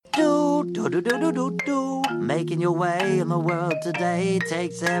Do. Making your way in the world today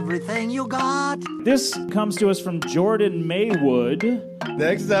takes everything you got. This comes to us from Jordan Maywood.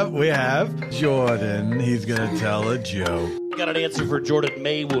 Next up, we have Jordan. He's going to tell a joke. Got an answer for Jordan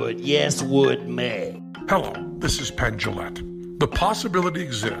Maywood. Yes, would May. Hello, this is Penn Jillette. The possibility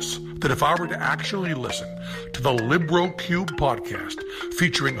exists that if I were to actually listen to the Libro Cube podcast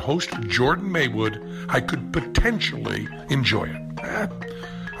featuring host Jordan Maywood, I could potentially enjoy it.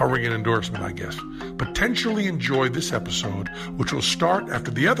 I'll ring an endorsement, I guess. Potentially enjoy this episode, which will start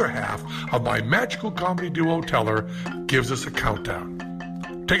after the other half of my magical comedy duo Teller gives us a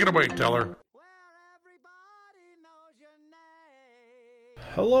countdown. Take it away, Teller.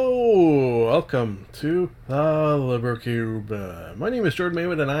 Hello, welcome to the LibroCube. My name is Jordan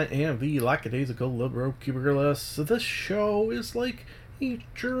Maywood, and I am the lackadaisical LibroCuberless. This show is like a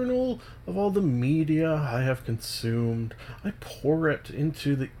journal of all the media I have consumed. I pour it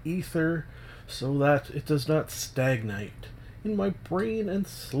into the ether so that it does not stagnate in my brain and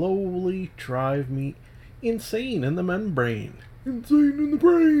slowly drive me insane in the membrane. Insane in the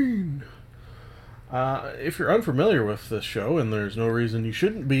brain! If you're unfamiliar with this show, and there's no reason you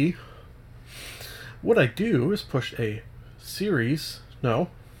shouldn't be, what I do is push a series, I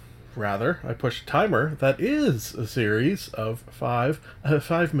push a timer that is a series of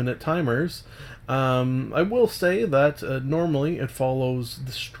 5-minute timers. I will say that normally it follows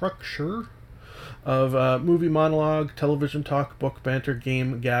the structure of movie monologue, television talk, book, banter,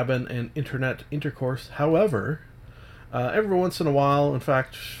 game, gabbin, and internet intercourse. However, every once in a while, in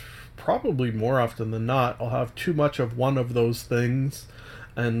fact, probably more often than not, I'll have too much of one of those things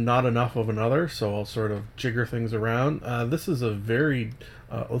and not enough of another, so I'll sort of jigger things around. This is a very,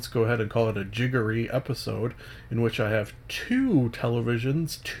 let's go ahead and call it a jiggery episode, in which I have 2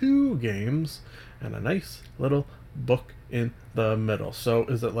 televisions, 2 games, and a nice little book in the middle. So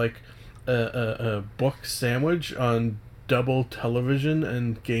is it like a book sandwich on double television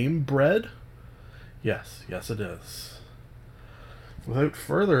and game bread? Yes it is. Without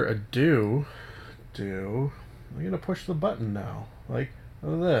further ado, I'm going to push the button now, like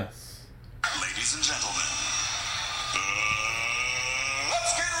this. Ladies and gentlemen,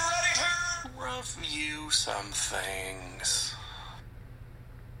 let's get ready to review some things.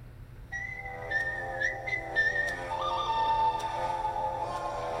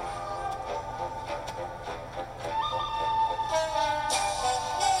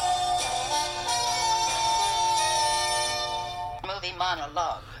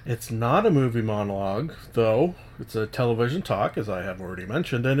 Monologue. It's not a movie monologue, though. It's a television talk, as I have already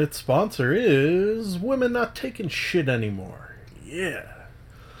mentioned, and its sponsor is Women Not Taking Shit Anymore. Yeah.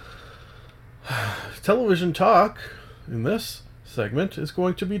 Television talk in this segment is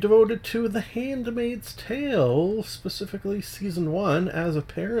going to be devoted to The Handmaid's Tale, specifically Season 1, as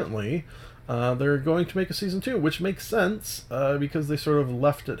apparently they're going to make a Season 2, which makes sense, because they sort of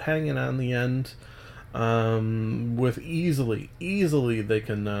left it hanging on the end. With easily they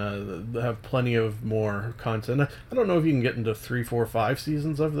can have plenty of more content. I don't know if you can get into 3, 4, 5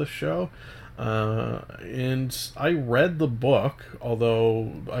 seasons of this show, and I read the book,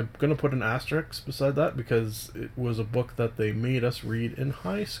 although I'm going to put an asterisk beside that because it was a book that they made us read in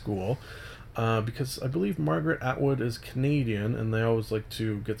high school, because I believe Margaret Atwood is Canadian, and they always like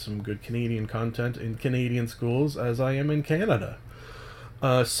to get some good Canadian content in Canadian schools, as I am in Canada.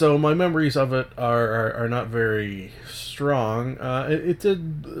 So my memories of it are not very strong. It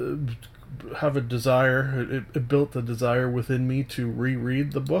did have a desire, it built the desire within me to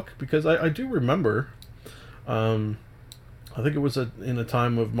reread the book, because I do remember, I think it was in a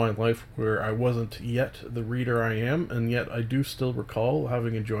time of my life where I wasn't yet the reader I am, and yet I do still recall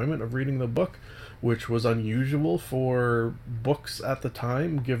having enjoyment of reading the book, which was unusual for books at the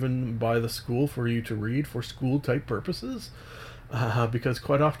time given by the school for you to read for school-type purposes. Because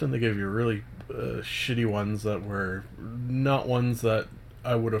quite often they give you really shitty ones that were not ones that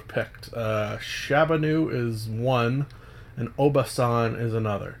I would have picked. Shabanu is one, and Obasan is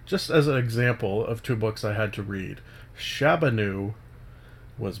another. Just as an example of 2 books I had to read. Shabanu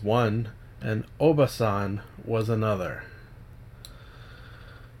was one, and Obasan was another.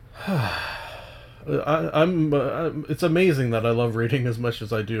 It's amazing that I love reading as much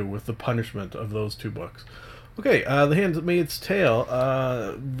as I do with the punishment of those 2 books. Okay, The Handmaid's Tale,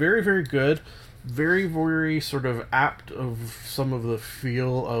 very, very good, very, very sort of apt of some of the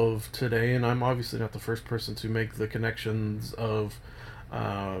feel of today, and I'm obviously not the first person to make the connections of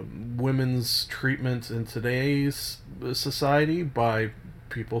women's treatment in today's society by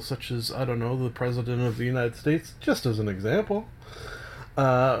people such as, I don't know, the President of the United States, just as an example.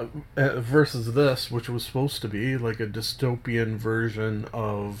 Versus this, which was supposed to be like a dystopian version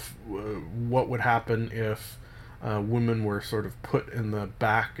of what would happen if women were sort of put in the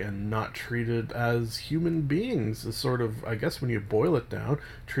back and not treated as human beings. Is sort of, I guess, when you boil it down,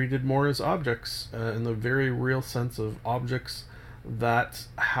 treated more as objects in the very real sense of objects that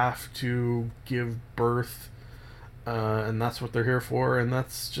have to give birth. And that's what they're here for, and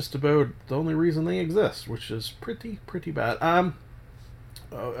that's just about the only reason they exist, which is pretty bad. I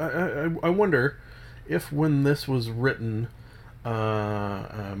wonder if when this was written,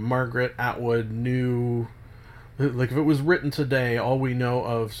 Margaret Atwood knew, like if it was written today, all we know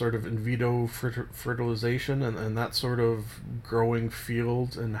of sort of in vitro fertilization and that sort of growing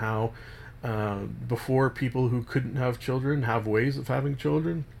field, and how before people who couldn't have children have ways of having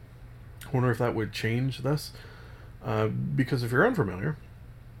children. I wonder if that would change this. Because if you're unfamiliar,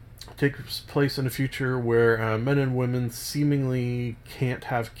 it takes place in a future where men and women seemingly can't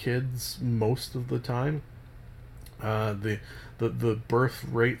have kids most of the time. The birth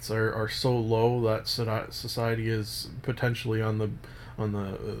rates are so low that society is potentially on the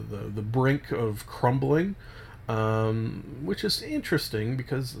brink of crumbling, which is interesting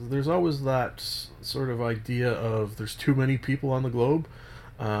because there's always that sort of idea of there's too many people on the globe.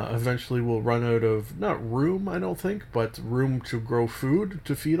 Eventually we'll run out of, not room, I don't think, but room to grow food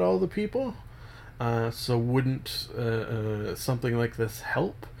to feed all the people. So wouldn't something like this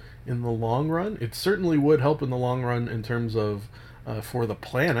help in the long run? It certainly would help in the long run in terms of for the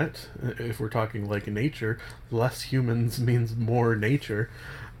planet, if we're talking like nature. Less humans means more nature.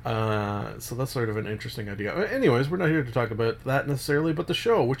 So that's sort of an interesting idea. Anyways, we're not here to talk about that necessarily, but the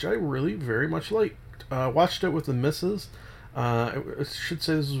show, which I really very much liked. Watched it with the missus. I should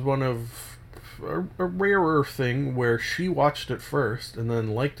say this is one of a rarer thing where she watched it first and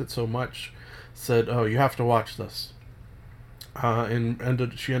then liked it so much, said, "Oh, you have to watch this,"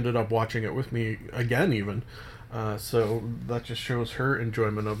 and she ended up watching it with me again, even. So that just shows her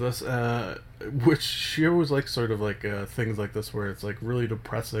enjoyment of this, which she always likes sort of like things like this where it's like really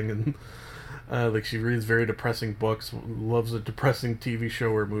depressing and. Like she reads very depressing books, loves a depressing TV show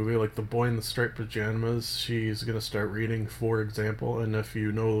or movie, like The Boy in the Striped Pajamas. She's going to start reading, for example, and if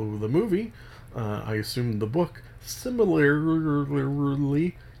you know the movie, I assume the book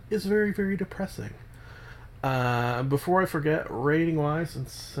similarly is very, very depressing. Before I forget, rating-wise, and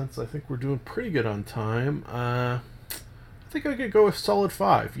since I think we're doing pretty good on time, I think I could go with solid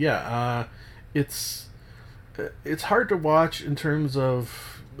 5. Yeah, it's hard to watch in terms of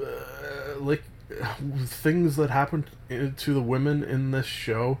like things that happen to the women in this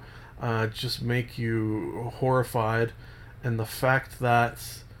show just make you horrified, and the fact that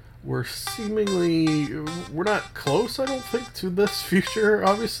we're not close, I don't think, to this future,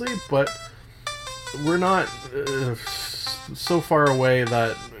 obviously, but we're not so far away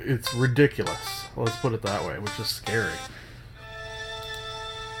that it's ridiculous. Let's put it that way, which is scary.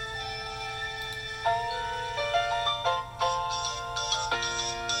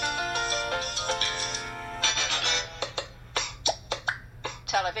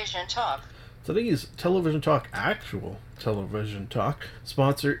 Television Talk. Today's Television Talk, actual Television Talk,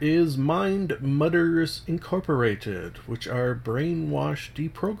 sponsor is Mind Mudders Incorporated, which are brainwash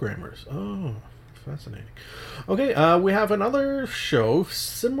deprogrammers. Oh, fascinating. Okay, we have another show,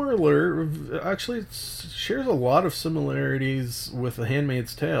 similar, actually it shares a lot of similarities with The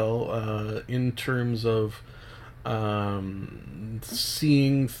Handmaid's Tale in terms of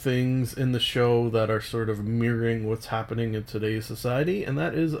seeing things in the show that are sort of mirroring what's happening in today's society, and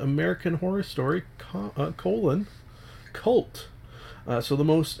that is American Horror Story, Cult. So the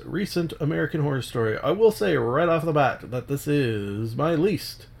most recent American Horror Story. I will say right off the bat that this is my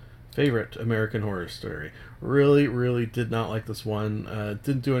least favorite American Horror Story. Really did not like this one.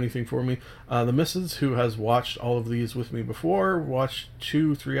 Didn't do anything for me. The missus, who has watched all of these with me before, watched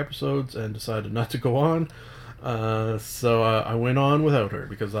 2-3 episodes and decided not to go on. So I went on without her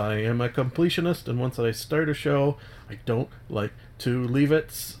because I am a completionist, and once I start a show, I don't like to leave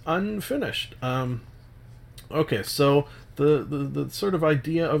it unfinished. Okay, so the sort of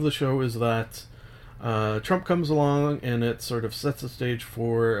idea of the show is that Trump comes along, and it sort of sets the stage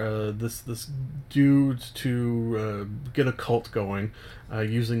for this dude to get a cult going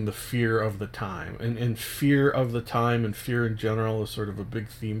using the fear of the time. And fear of the time and fear in general is sort of a big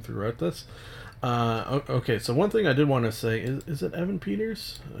theme throughout this. Okay, so one thing I did want to say is it Evan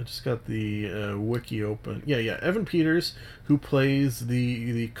Peters? I just got the wiki open. Yeah, Evan Peters, who plays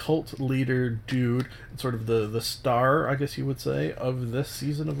the cult leader dude, sort of the star, I guess you would say, of this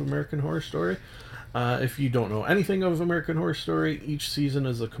season of American Horror Story. If you don't know anything of American Horror Story, each season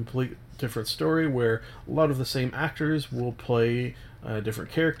is a complete different story where a lot of the same actors will play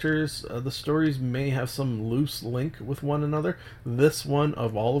different characters. The stories may have some loose link with one another. This one,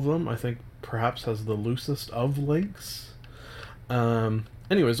 of all of them, I think perhaps has the loosest of links.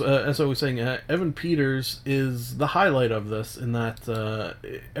 Anyways, as I was saying, Evan Peters is the highlight of this, in that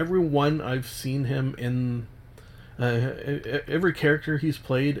everyone I've seen him in, every character he's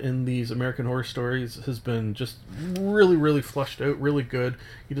played in these American Horror Stories has been just really, really fleshed out, really good.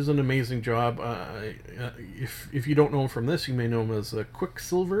 He does an amazing job. If you don't know him from this, you may know him as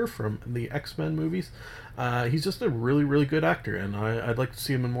Quicksilver from the X-Men movies. He's just a really, really good actor, and I'd like to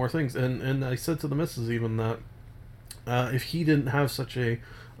see him in more things. And I said to the missus even that if he didn't have such a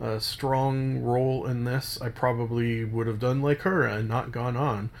strong role in this, I probably would have done like her and not gone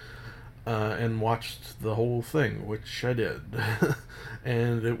on and watched the whole thing, which I did.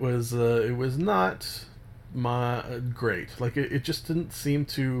 And it was not great. Like, it just didn't seem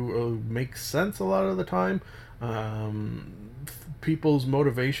to make sense a lot of the time. People's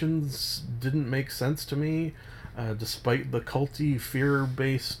motivations didn't make sense to me. Despite the culty,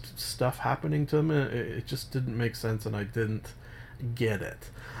 fear-based stuff happening to them, it just didn't make sense, and I didn't get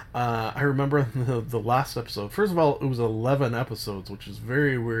it. I remember the last episode. First of all, it was 11 episodes, which is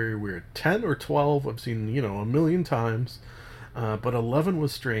very, very weird. 10 or 12, I've seen, a million times. But 11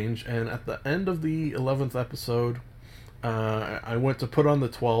 was strange, and at the end of the 11th episode, I went to put on the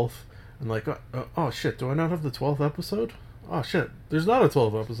 12th, and like, oh shit, do I not have the 12th episode? Oh shit, there's not a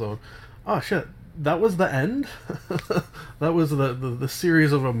 12th episode. Oh shit. That was the end? That was the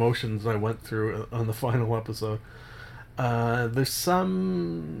series of emotions I went through on the final episode. There's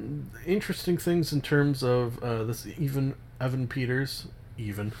some interesting things in terms of this Evan Peters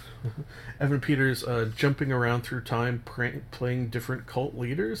jumping around through time, playing different cult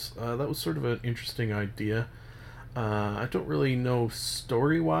leaders. That was sort of an interesting idea. I don't really know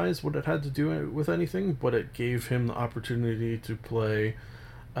story-wise what it had to do with anything, but it gave him the opportunity to play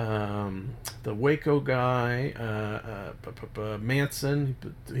the Waco guy, Manson.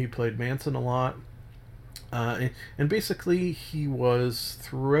 He played Manson a lot, and basically he was,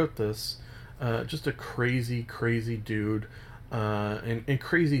 throughout this, just a crazy dude, and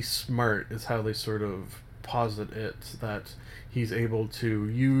crazy smart is how they sort of posit it, that he's able to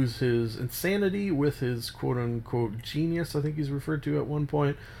use his insanity with his quote-unquote genius, I think he's referred to at one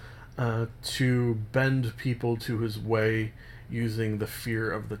point, to bend people to his way, using the fear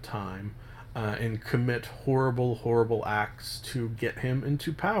of the time, and commit horrible acts to get him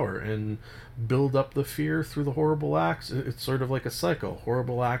into power and build up the fear through the horrible acts. It's sort of like a cycle.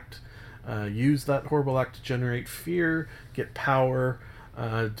 Horrible act, use that horrible act to generate fear, get power,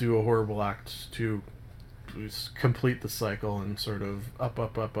 do a horrible act to complete the cycle, and sort of up.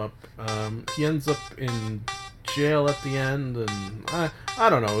 He ends up in jail at the end, and I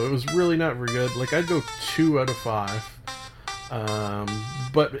don't know, it was really not very good. Like, I'd go 2 out of 5.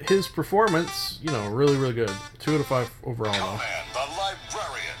 But his performance, really good. 2 out of 5 overall. Come in, the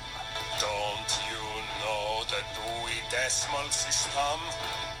librarian. Don't you know the Dewey Decimal System?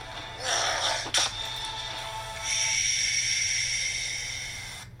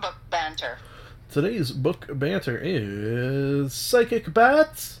 Book Banter. Today's book banter is Psychic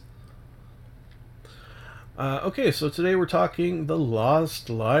Bats. Okay, so today we're talking The Lost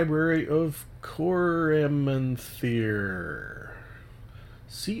Library of Cormanthyr.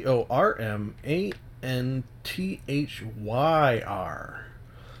 Cormanthyr,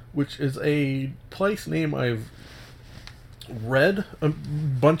 which is a place name I've read a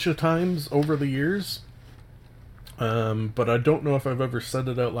bunch of times over the years, but I don't know if I've ever said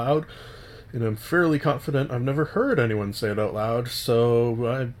it out loud, and I'm fairly confident I've never heard anyone say it out loud, so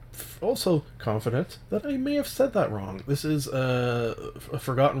I'm also confident that I may have said that wrong. This is a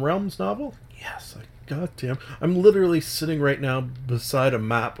Forgotten Realms novel. Yes, goddamn. I'm literally sitting right now beside a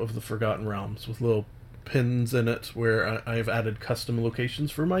map of the Forgotten Realms with little pins in it where I've added custom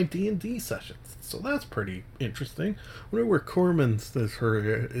locations for my D&D sessions. So that's pretty interesting. I wonder where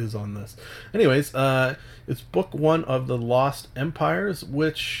Cormanthyr is on this. Anyways, it's book 1 of The Lost Empires,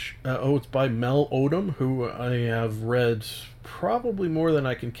 which, it's by Mel Odom, who I have read probably more than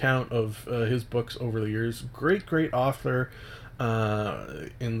I can count of his books over the years. Great author.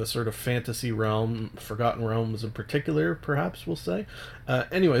 In the sort of fantasy realm, Forgotten Realms in particular, perhaps we'll say.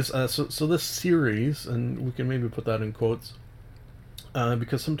 So this series, and we can maybe put that in quotes,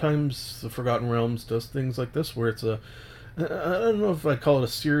 because sometimes the Forgotten Realms does things like this, where it's I don't know if I'd call it a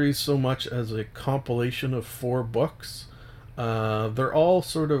series so much as a compilation of 4 books. They're all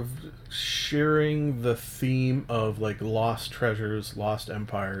sort of sharing the theme of, like, lost treasures, lost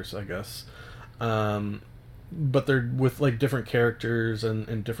empires, I guess. But they're with, like, different characters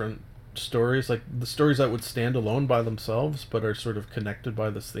and different stories, like the stories that would stand alone by themselves but are sort of connected by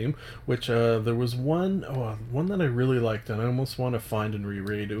this theme, which there was one that I really liked and I almost want to find and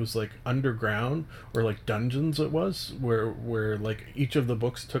reread. It was like Underground, or like Dungeons it was, where like each of the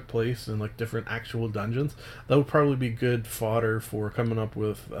books took place in like different actual dungeons. That would probably be good fodder for coming up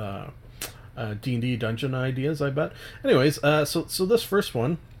with D&D dungeon ideas, I bet. Anyways, so this first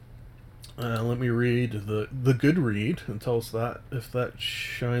one, let me read the good read and tell us that if that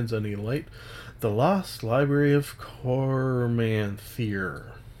shines any light. The Lost Library of Cormanthyr,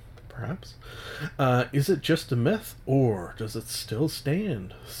 perhaps. Is it just a myth, or does it still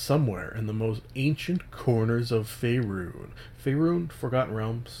stand somewhere in the most ancient corners of Faerun? Faerun, Forgotten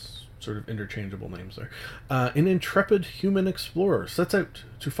Realms, sort of interchangeable names there. An intrepid human explorer sets out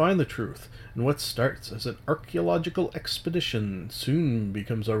to find the truth, and what starts as an archaeological expedition soon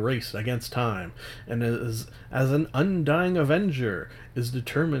becomes a race against time, and as an undying avenger is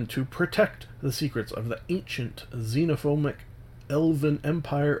determined to protect the secrets of the ancient xenophobic elven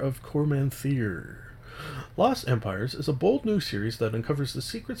empire of Cormanthyr. Lost Empires is a bold new series that uncovers the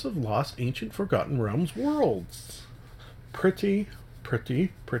secrets of lost ancient Forgotten Realms worlds. Pretty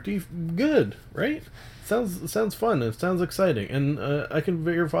good, right? Sounds fun. It sounds exciting, and I can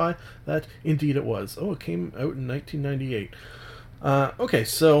verify that indeed it was. Oh, it came out in 1998. Okay,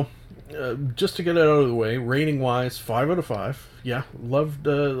 so just to get it out of the way, rating wise, 5 out of 5. Yeah, loved.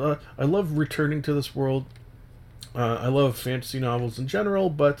 I love returning to this world. I love fantasy novels in general,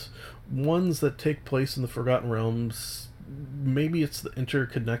 but ones that take place in the Forgotten Realms. Maybe it's the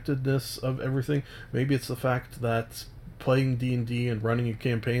interconnectedness of everything. Maybe it's the fact that playing D&D and running a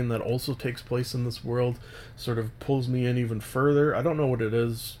campaign that also takes place in this world sort of pulls me in even further. I don't know what it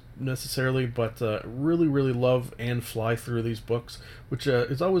is necessarily, but really love and fly through these books, which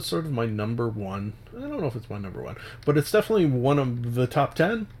is always sort of my number one. I don't know if it's my number one, but it's definitely one of the top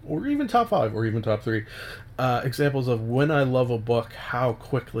 10 or even top 5 or even top 3 examples of when I love a book, how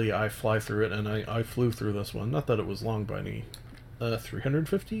quickly I fly through it, and I flew through this one. Not that it was long by any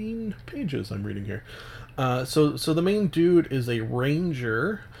 315 pages I'm reading here. So the main dude is a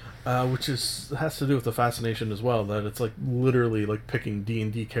ranger, which has to do with the fascination as well, that it's like literally like picking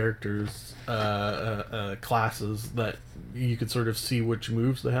D&D characters, classes that you could sort of see which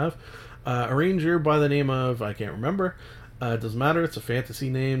moves they have. A ranger by the name of, I can't remember. It doesn't matter, it's a fantasy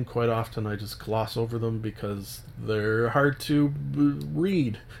name. Quite often I just gloss over them because they're hard to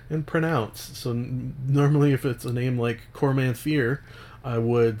read and pronounce. So normally if it's a name like Cormanthyr, I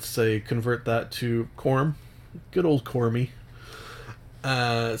would say convert that to Corm. Good old Cormy.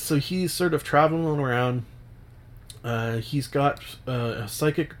 So he's sort of traveling around. He's got a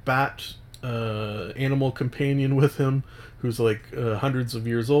psychic bat animal companion with him who's like hundreds of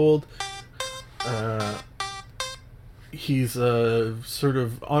years old. He's sort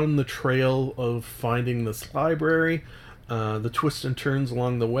of on the trail of finding this library. The twists and turns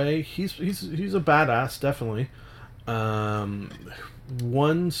along the way. He's a badass, definitely.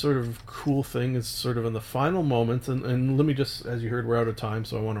 One sort of cool thing is sort of in the final moments, and let me just, as you heard, we're out of time,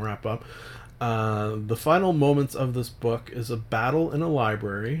 so I want to wrap up. The final moments of this book is a battle in a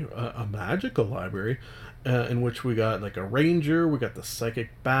library, a magical library, in which we got like a ranger, we got the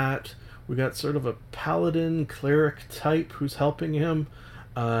psychic bat, we got sort of a paladin cleric type who's helping him.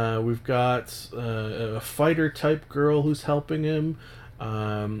 We've got a fighter type girl who's helping him.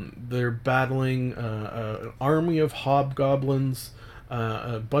 They're battling an army of hobgoblins,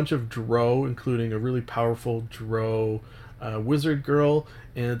 a bunch of drow, including a really powerful drow wizard girl,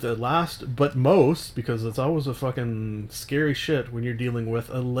 and last but most, because it's always a fucking scary shit when you're dealing with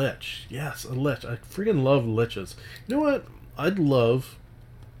a lich. Yes, a lich. I freaking love liches. You know what? I'd love,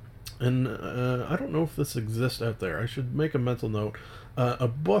 and I don't know if this exists out there. I should make a mental note. A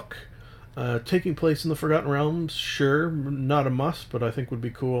book taking place in the Forgotten Realms, sure, not a must, but I think would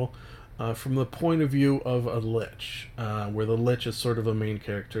be cool. From the point of view of a lich, where the lich is sort of a main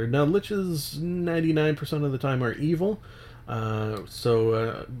character. Now, liches 99% of the time are evil,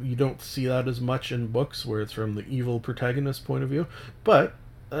 so you don't see that as much in books where it's from the evil protagonist point of view. But,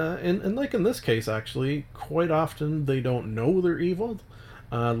 and like in this case, actually, quite often they don't know they're evil.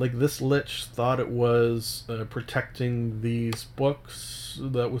 Like this lich thought it was protecting these books,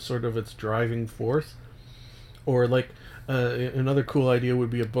 that was sort of its driving force. Or like another cool idea would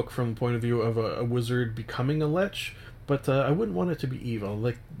be a book from the point of view of a wizard becoming a lich, but I wouldn't want it to be evil.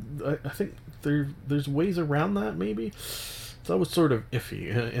 Like I think there's ways around that, maybe. it's always sort of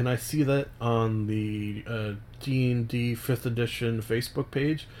iffy, and I see that on the D&D 5th edition Facebook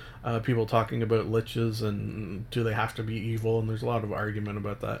page, people talking about liches and do they have to be evil, and there's a lot of argument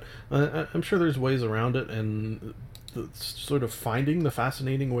about that. I'm sure there's ways around it, and sort of finding the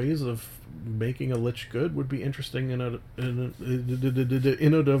fascinating ways of making a lich good would be interesting in and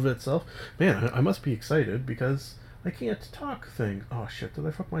of itself. Man, I must be excited because I can't talk things. Oh shit, did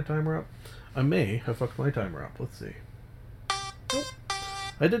I fuck my timer up? I may have fucked my timer up. Let's see. Nope.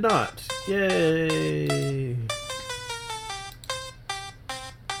 I did not. Yay!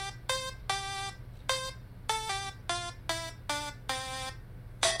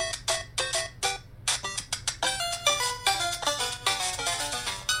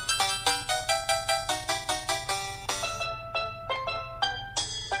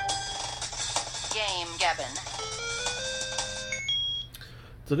 Gabbin.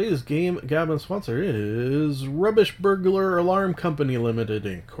 Today's game Gabbin sponsor is Rubbish Burglar Alarm Company Limited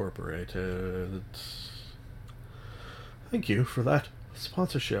Incorporated. Thank you for that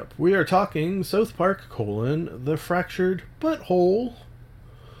sponsorship. We are talking South Park, The Fractured Butthole.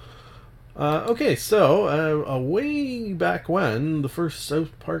 Okay, so way back when the first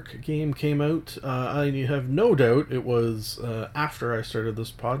South Park game came out, I have no doubt it was after I started this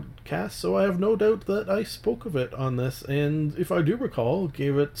podcast, so I have no doubt that I spoke of it on this, and if I do recall,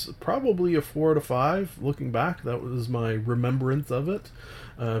 gave it probably a 4 out of 5. Looking back, that was my remembrance of it.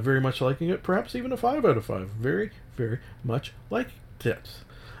 Very much liking it, perhaps even a 5 out of 5. Very, very much liked it.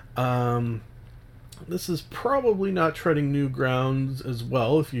 This is probably not treading new grounds as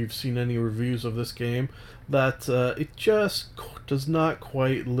well, if you've seen any reviews of this game, that it just does not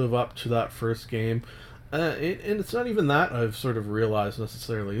quite live up to that first game. And it's not even that I've sort of realized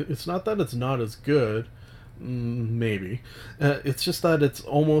necessarily. It's not that it's not as good, maybe. It's just that it's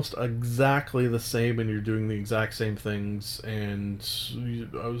almost exactly the same and you're doing the exact same things, and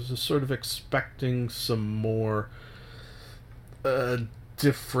I was just sort of expecting some more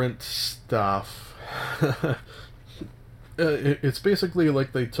different stuff. It's basically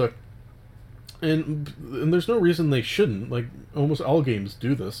like they took, and there's no reason they shouldn't, like almost all games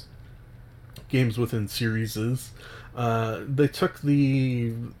do this, games within series, they took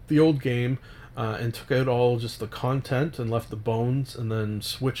the old game and took out all just the content and left the bones and then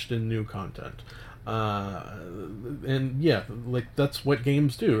switched in new content. And yeah, like that's what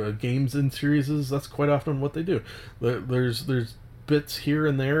games do. Games in series, that's quite often what they do. There's bits here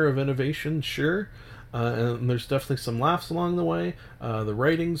and there of innovation, sure, and there's definitely some laughs along the way. The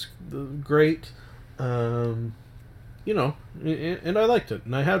writing's great, and I liked it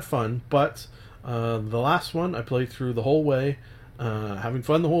and I had fun, but the last one I played through the whole way, having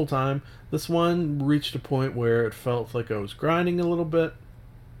fun the whole time. This one reached a point where it felt like I was grinding a little bit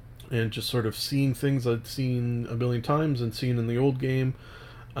and just sort of seeing things I'd seen a million times and seen in the old game.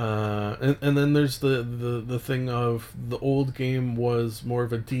 And then there's the thing of the old game was more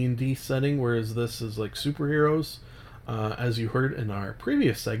of a D&D setting, whereas this is like superheroes. As you heard in our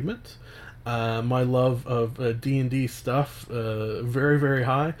previous segment, my love of D&D stuff very, very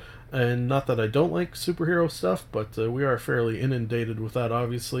high. And not that I don't like superhero stuff, but we are fairly inundated with that,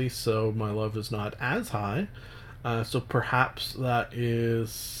 obviously, so my love is not as high. So perhaps that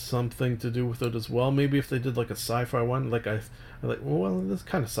is something to do with it as well. Maybe if they did like a sci-fi one, well, this is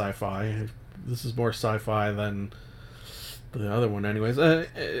kind of sci-fi. This is more sci-fi than the other one anyways.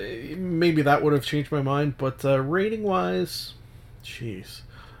 Maybe that would have changed my mind, but rating-wise, jeez.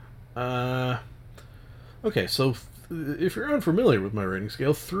 Okay, so if you're unfamiliar with my rating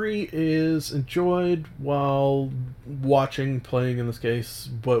scale, 3 is enjoyed while playing in this case,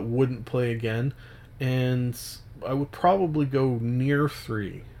 but wouldn't play again. And I would probably go near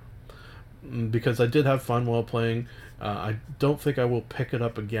 3, because I did have fun while playing. I don't think I will pick it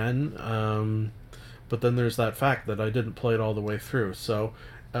up again, but then there's that fact that I didn't play it all the way through. So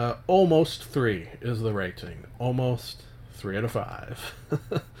almost 3 is the rating. Almost 3 out of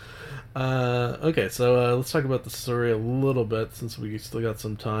 5. Okay, so let's talk about the story a little bit, since we still got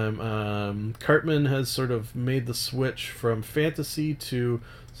some time. Cartman has sort of made the switch from fantasy to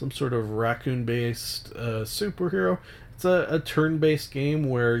some sort of raccoon-based superhero. It's a turn-based game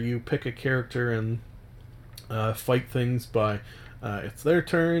where you pick a character and fight things by it's their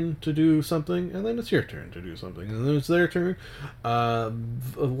turn to do something, and then it's your turn to do something, and then it's their turn. A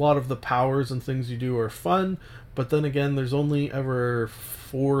lot of the powers and things you do are fun, but then again, there's only ever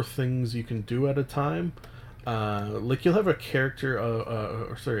 4 things you can do at a time. Like you'll have a character,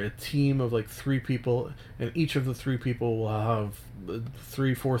 a team of like 3 people, and each of the 3 people will have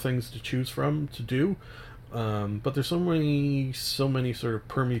 3-4 things to choose from to do. But there's so many sort of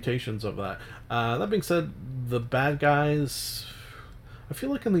permutations of that. That being said, the bad guys, I feel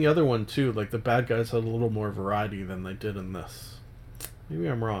like in the other one too, like the bad guys had a little more variety than they did in this. Maybe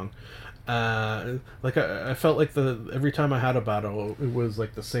I'm wrong. Like I felt like every time I had a battle, it was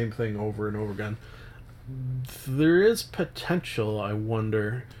like the same thing over and over again. There is potential, I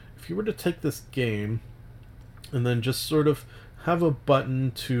wonder, if you were to take this game and then just sort of have a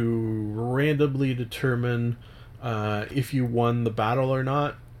button to randomly determine if you won the battle or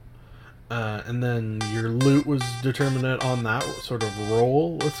not, and then your loot was determined on that sort of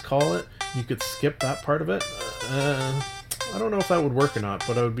roll, let's call it. You could skip that part of it. I don't know if that would work or not,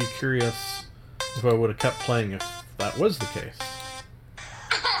 but I would be curious if I would have kept playing if that was the case.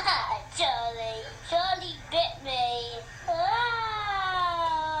 Charlie bit me.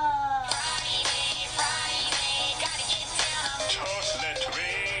 Just let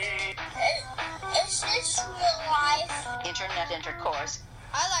me. Is this real life? Internet intercourse.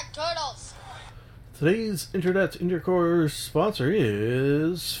 I like turtles. Today's Internet Intercourse sponsor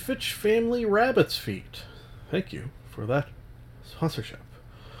is Finch Family Rabbit's Feet. Thank you for that sponsorship.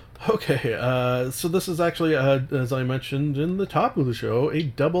 Okay, so this is actually, as I mentioned in the top of the show, a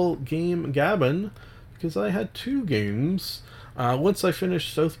double game Gabbin, because I had two games. Once I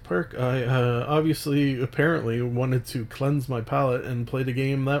finished South Park, I apparently wanted to cleanse my palate and played a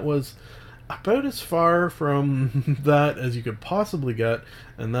game that was about as far from that as you could possibly get,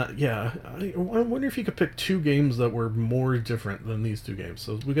 and that, yeah, I wonder if you could pick two games that were more different than these two games.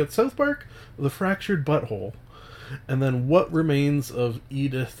 So we got South Park, The Fractured Butthole, and then What Remains of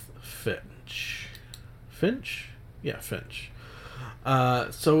Edith Finch. Finch? Yeah, Finch.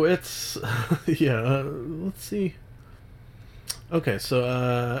 So it's... yeah, let's see. Okay, so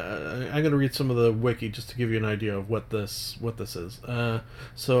I'm going to read some of the wiki just to give you an idea of what this is.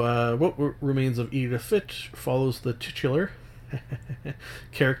 What Remains of Edith Finch follows the titular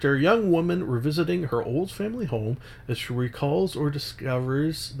character, young woman revisiting her old family home as she recalls or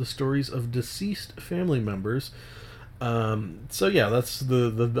discovers the stories of deceased family members. So yeah, that's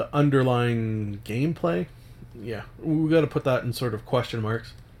the underlying gameplay. Yeah, we got to put that in sort of question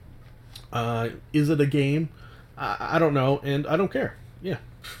marks. Is it a game? I don't know, and I don't care. Yeah,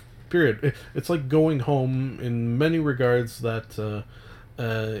 period. It's like going home in many regards that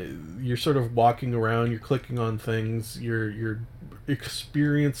you're sort of walking around, you're clicking on things, you're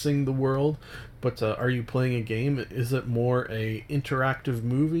experiencing the world, but are you playing a game? Is it more a interactive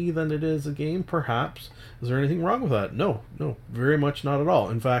movie than it is a game? Perhaps. Is there anything wrong with that? No, very much not at all.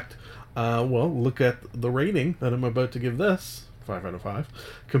 In fact, well, look at the rating that I'm about to give this. 5 out of 5,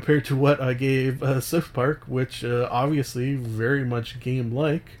 compared to what I gave South Park, which obviously very much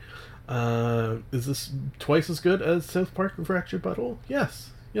game-like. Is this twice as good as South Park and Fractured Butthole? Yes,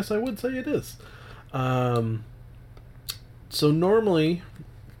 I would say it is. So normally,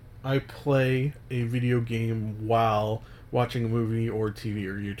 I play a video game while watching a movie or TV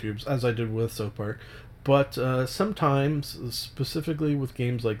or YouTube's, as I did with South Park. But sometimes, specifically with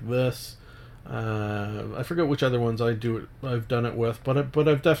games like this, I forget which other ones I've done it with, but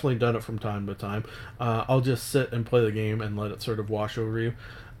I've definitely done it from time to time. I'll just sit and play the game and let it sort of wash over you.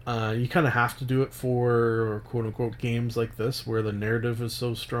 You kind of have to do it for quote-unquote games like this, where the narrative is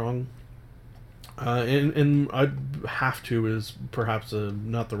so strong. And I'd have to is perhaps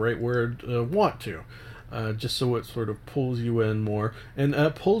not the right word, want to. Just so it sort of pulls you in more. And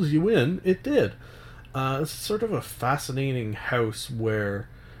pulls you in, it did. It's sort of a fascinating house where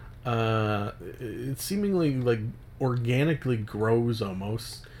it seemingly like organically grows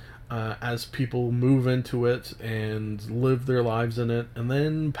almost as people move into it and live their lives in it and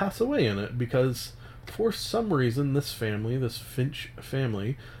then pass away in it, because for some reason this Finch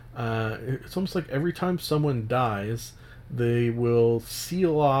family, it's almost like every time someone dies they will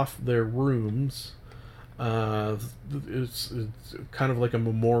seal off their rooms. It's kind of like a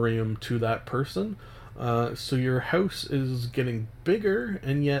memoriam to that person. So your house is getting bigger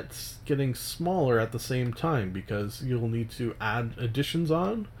and yet getting smaller at the same time, because you'll need to add additions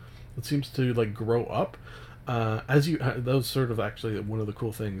on. It seems to like grow up. That was sort of actually one of the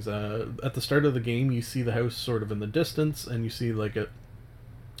cool things. At the start of the game, you see the house sort of in the distance, and you see like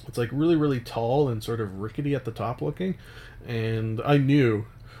it's like really, really tall and sort of rickety at the top looking. And I knew,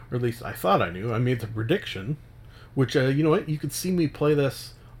 or at least I thought I knew, I made the prediction, which, you know what, you could see me play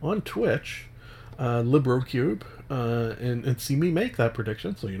this on Twitch, LibroCube, and see me make that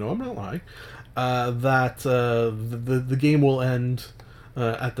prediction, so you know I'm not lying, that the game will end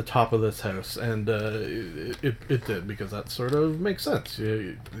at the top of this house, and it did, because that sort of makes sense.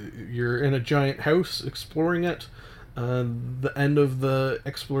 You're in a giant house exploring it, the end of the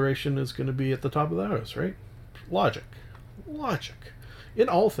exploration is going to be at the top of the house, right? Logic. In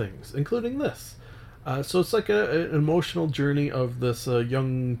all things, including this. So it's like an emotional journey of this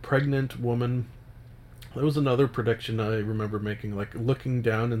young pregnant woman. That was another prediction I remember making, like looking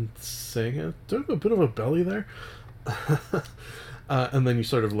down and saying, do I have a bit of a belly there? And then you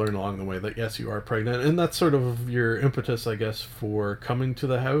sort of learn along the way that yes, you are pregnant. And that's sort of your impetus, I guess, for coming to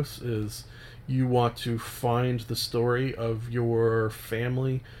the house, is you want to find the story of your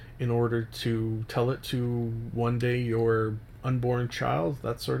family in order to tell it to one day your unborn child,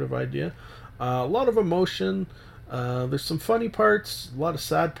 that sort of idea. A lot of emotion. There's some funny parts, a lot of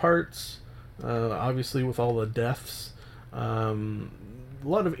sad parts, obviously with all the deaths. A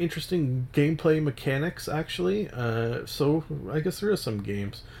lot of interesting gameplay mechanics, actually. So I guess there is some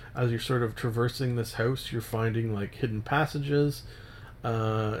games. As you're sort of traversing this house, you're finding like hidden passages.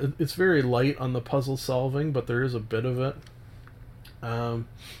 It's very light on the puzzle solving, but there is a bit of it.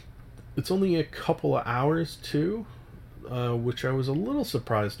 It's only a couple of hours too, which I was a little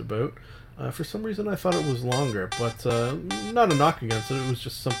surprised about. For some reason I thought it was longer, but not a knock against it. It was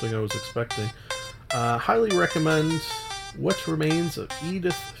just something I was expecting. Highly recommend What Remains of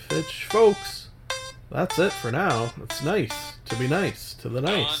Edith Finch. Folks, that's it for now. It's nice to be nice to the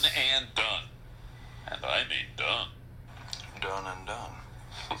nice. Done and done. And I mean done. Done and done.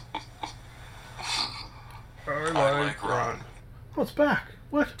 I like Ron. Oh, it's back.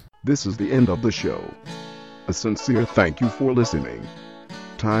 What? This is the end of the show. A sincere thank you for listening.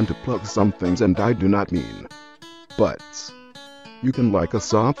 Time to plug some things, and I do not mean buts. You can like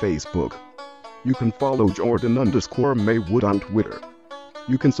us on Facebook. You can follow Jordan_Maywood on Twitter.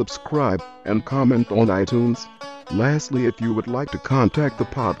 You can subscribe and comment on iTunes. Lastly, if you would like to contact the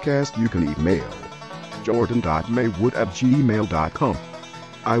podcast, you can email jordan.maywood@gmail.com.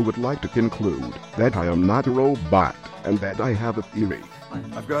 I would like to conclude that I am not a robot and that I have a theory.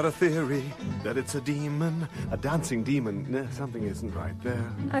 I've got a theory that it's a demon, a dancing demon. Something isn't right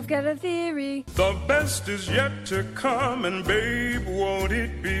there. I've got a theory. The best is yet to come, and babe, won't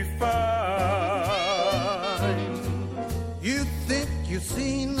it be fine? You think you've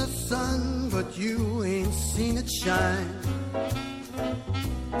seen the sun, but you ain't seen it shine.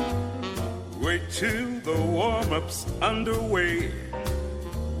 Wait till the warm-up's underway.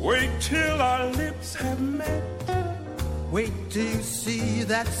 Wait till our lips have met. Wait till you see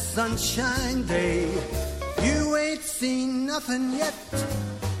that sunshine day. You ain't seen nothing yet.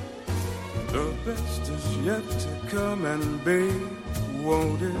 The best is yet to come, and babe,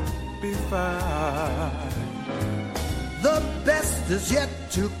 won't it be fine? The best is yet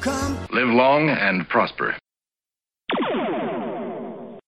to come. Live long and prosper.